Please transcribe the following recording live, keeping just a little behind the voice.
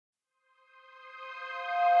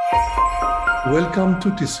Welcome to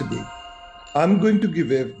TCB. I'm going to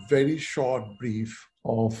give a very short brief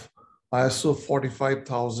of ISO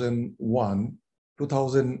 45001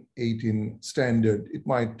 2018 standard. It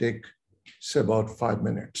might take, say, about 5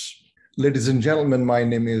 minutes. Ladies and gentlemen, my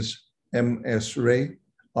name is M.S. Ray.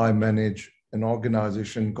 I manage an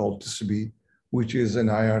organization called TCB, which is an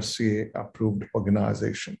IRCA-approved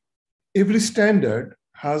organization. Every standard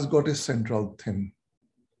has got a central theme.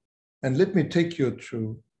 And let me take you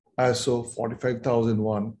through ISO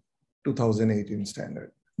 45001 2018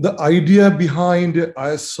 standard. The idea behind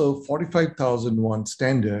ISO 45001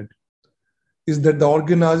 standard is that the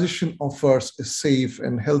organization offers a safe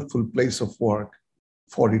and healthful place of work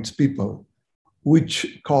for its people,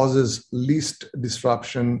 which causes least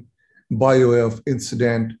disruption by way of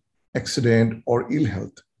incident, accident, or ill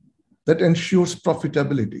health, that ensures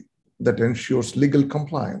profitability, that ensures legal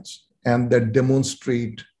compliance, and that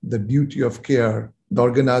demonstrate the duty of care the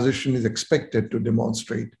organization is expected to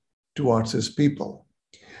demonstrate towards its people.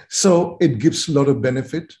 So it gives a lot of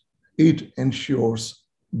benefit. It ensures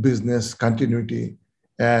business continuity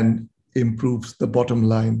and improves the bottom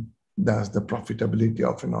line. That's the profitability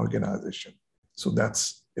of an organization. So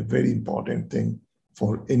that's a very important thing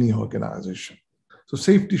for any organization. So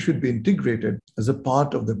safety should be integrated as a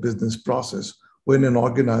part of the business process when an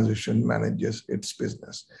organization manages its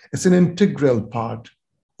business. It's an integral part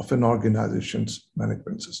of an organization's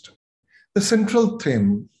management system. The central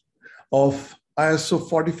theme of ISO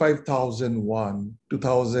 45001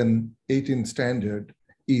 2018 standard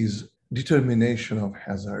is determination of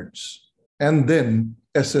hazards, and then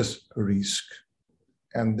assess risk,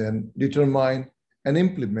 and then determine and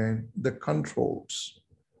implement the controls.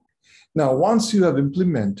 Now, once you have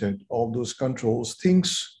implemented all those controls,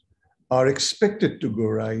 things are expected to go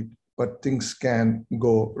right, but things can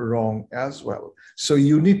go wrong as well. So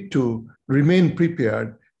you need to remain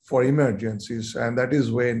prepared for emergencies, and that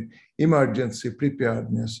is when emergency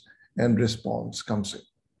preparedness and response comes in.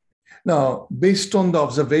 Now, based on the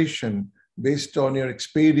observation, based on your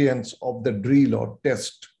experience of the drill or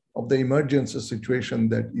test of the emergency situation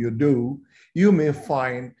that you do, you may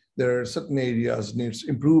find there are certain areas needs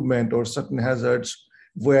improvement or certain hazards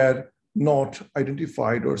were not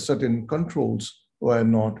identified or certain controls were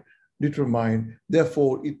not determined.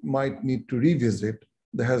 Therefore, it might need to revisit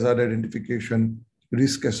the hazard identification,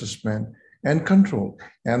 risk assessment, and control.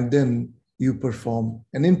 And then you perform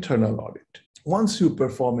an internal audit. Once you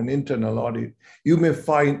perform an internal audit, you may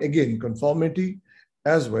find, again, conformity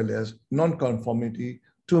as well as non-conformity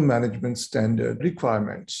to management standard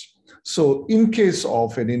requirements. So in case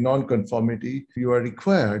of any non-conformity, you are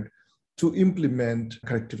required to implement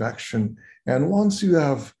corrective action. And once you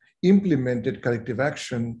have implemented corrective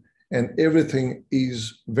action, and everything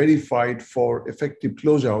is verified for effective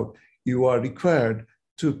closeout, you are required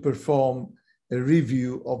to perform a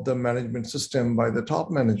review of the management system by the top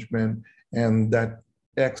management, and that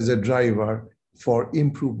acts as a driver for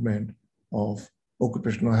improvement of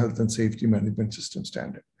occupational health and safety management system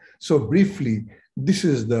standard. So briefly, this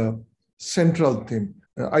is the central theme: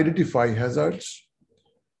 identify hazards,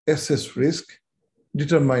 assess risk,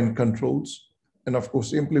 determine controls, and of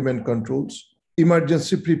course, implement controls,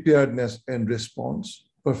 emergency preparedness and response,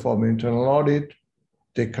 perform internal audit,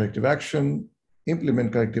 take corrective action,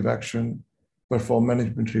 implement corrective action, perform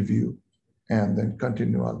management review, and then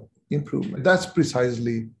continual improvement. That's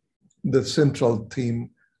precisely the central theme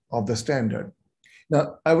of the standard.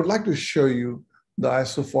 Now, I would like to show you the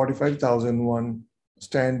ISO 45001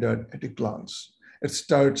 standard at a glance. It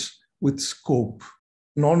starts with scope,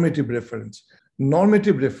 normative reference.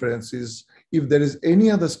 Normative reference is if there is any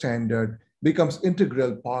other standard becomes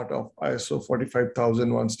integral part of ISO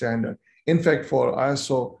 45001 standard. In fact, for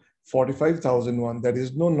ISO 45001, there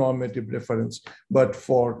is no normative reference, but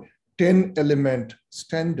for 10-element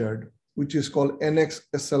standard, which is called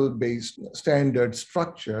NXSL-based standard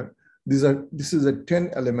structure, this is a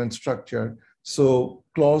 10-element structure. So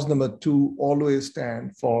clause number 2 always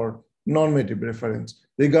stand for normative reference.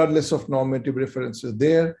 Regardless of normative reference is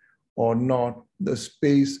there or not, the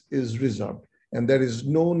space is reserved. And there is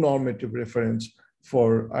no normative reference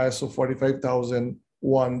for ISO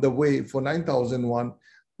 45001. The way for 9001,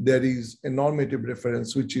 there is a normative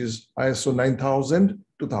reference, which is ISO 9000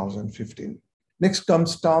 2015. Next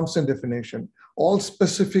comes terms and definition. All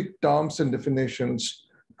specific terms and definitions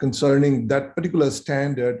concerning that particular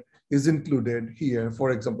standard is included here.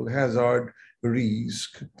 For example, hazard,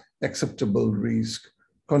 risk, acceptable risk,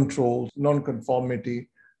 control, non-conformity,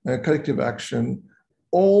 corrective action.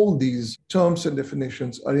 All these terms and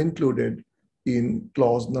definitions are included in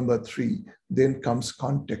clause number 3. Then comes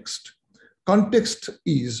context. Context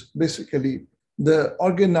is basically the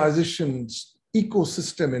organization's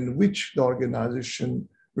ecosystem in which the organization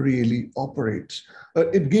really operates.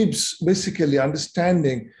 It gives basically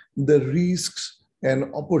understanding the risks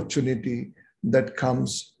and opportunity that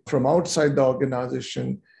comes from outside the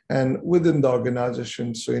organization and within the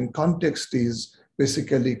organization. So in context is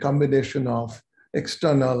basically combination of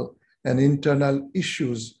external and internal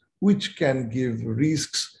issues which can give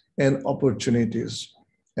risks and opportunities.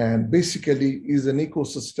 And basically is an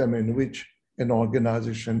ecosystem in which an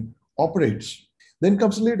organization operates. Then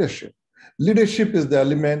comes leadership. Leadership is the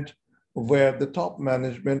element where the top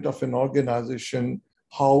management of an organization,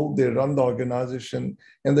 how they run the organization,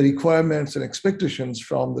 and the requirements and expectations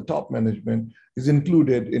from the top management is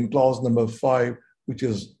included in clause number 5, which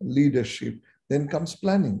is leadership. Then comes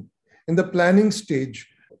planning. In the planning stage,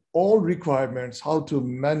 all requirements, how to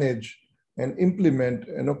manage and implement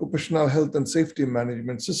an occupational health and safety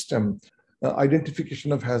management system,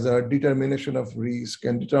 identification of hazard, determination of risk,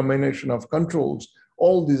 and determination of controls,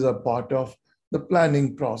 all these are part of the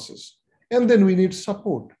planning process. And then we need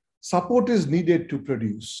support. Support is needed to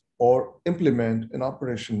produce or implement an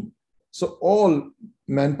operation. So all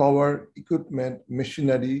manpower, equipment,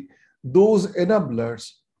 machinery, those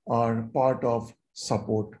enablers are part of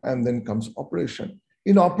support. And then comes operation.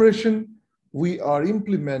 In operation, we are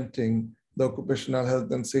implementing the occupational health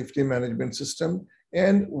and safety management system.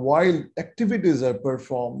 And while activities are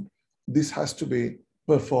performed, this has to be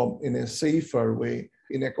performed in a safer way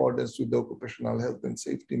in accordance with the occupational health and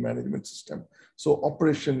safety management system. So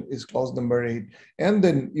operation is clause number 8. And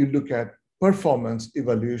then you look at performance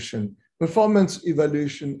evaluation. Performance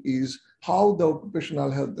evaluation is how the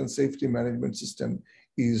occupational health and safety management system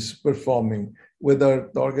is performing, whether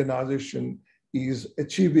the organization is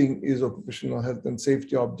achieving its occupational health and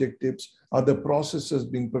safety objectives, are the processes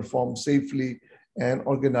being performed safely, and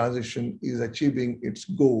organization is achieving its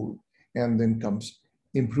goal. And then comes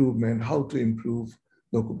improvement, how to improve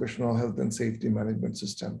the occupational health and safety management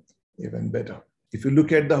system even better. If you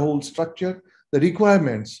look at the whole structure, the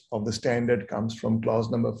requirements of the standard comes from clause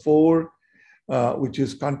number 4, which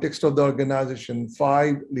is context of the organization,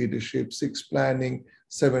 5, leadership, 6, planning,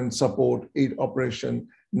 7, support, 8, operation,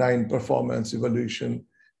 9, performance evaluation,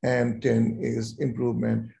 and 10 is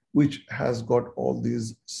improvement, which has got all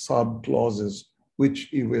these sub clauses,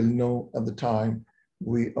 which you will know at the time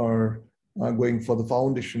we are going for the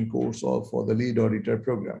foundation course or for the lead auditor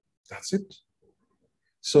program. That's it.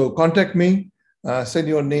 So contact me, send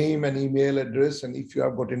your name and email address. And if you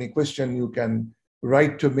have got any question, you can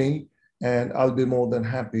write to me and I'll be more than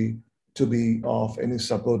happy to be of any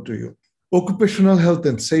support to you. Occupational health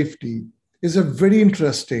and safety is a very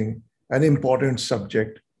interesting and important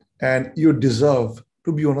subject, and you deserve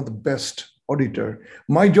to be one of the best auditor.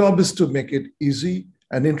 My job is to make it easy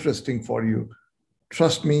and interesting for you.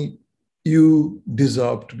 Trust me, you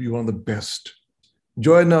deserve to be one of the best.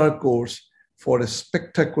 Join our course for a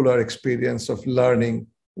spectacular experience of learning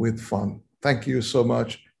with fun. Thank you so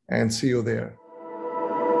much and see you there.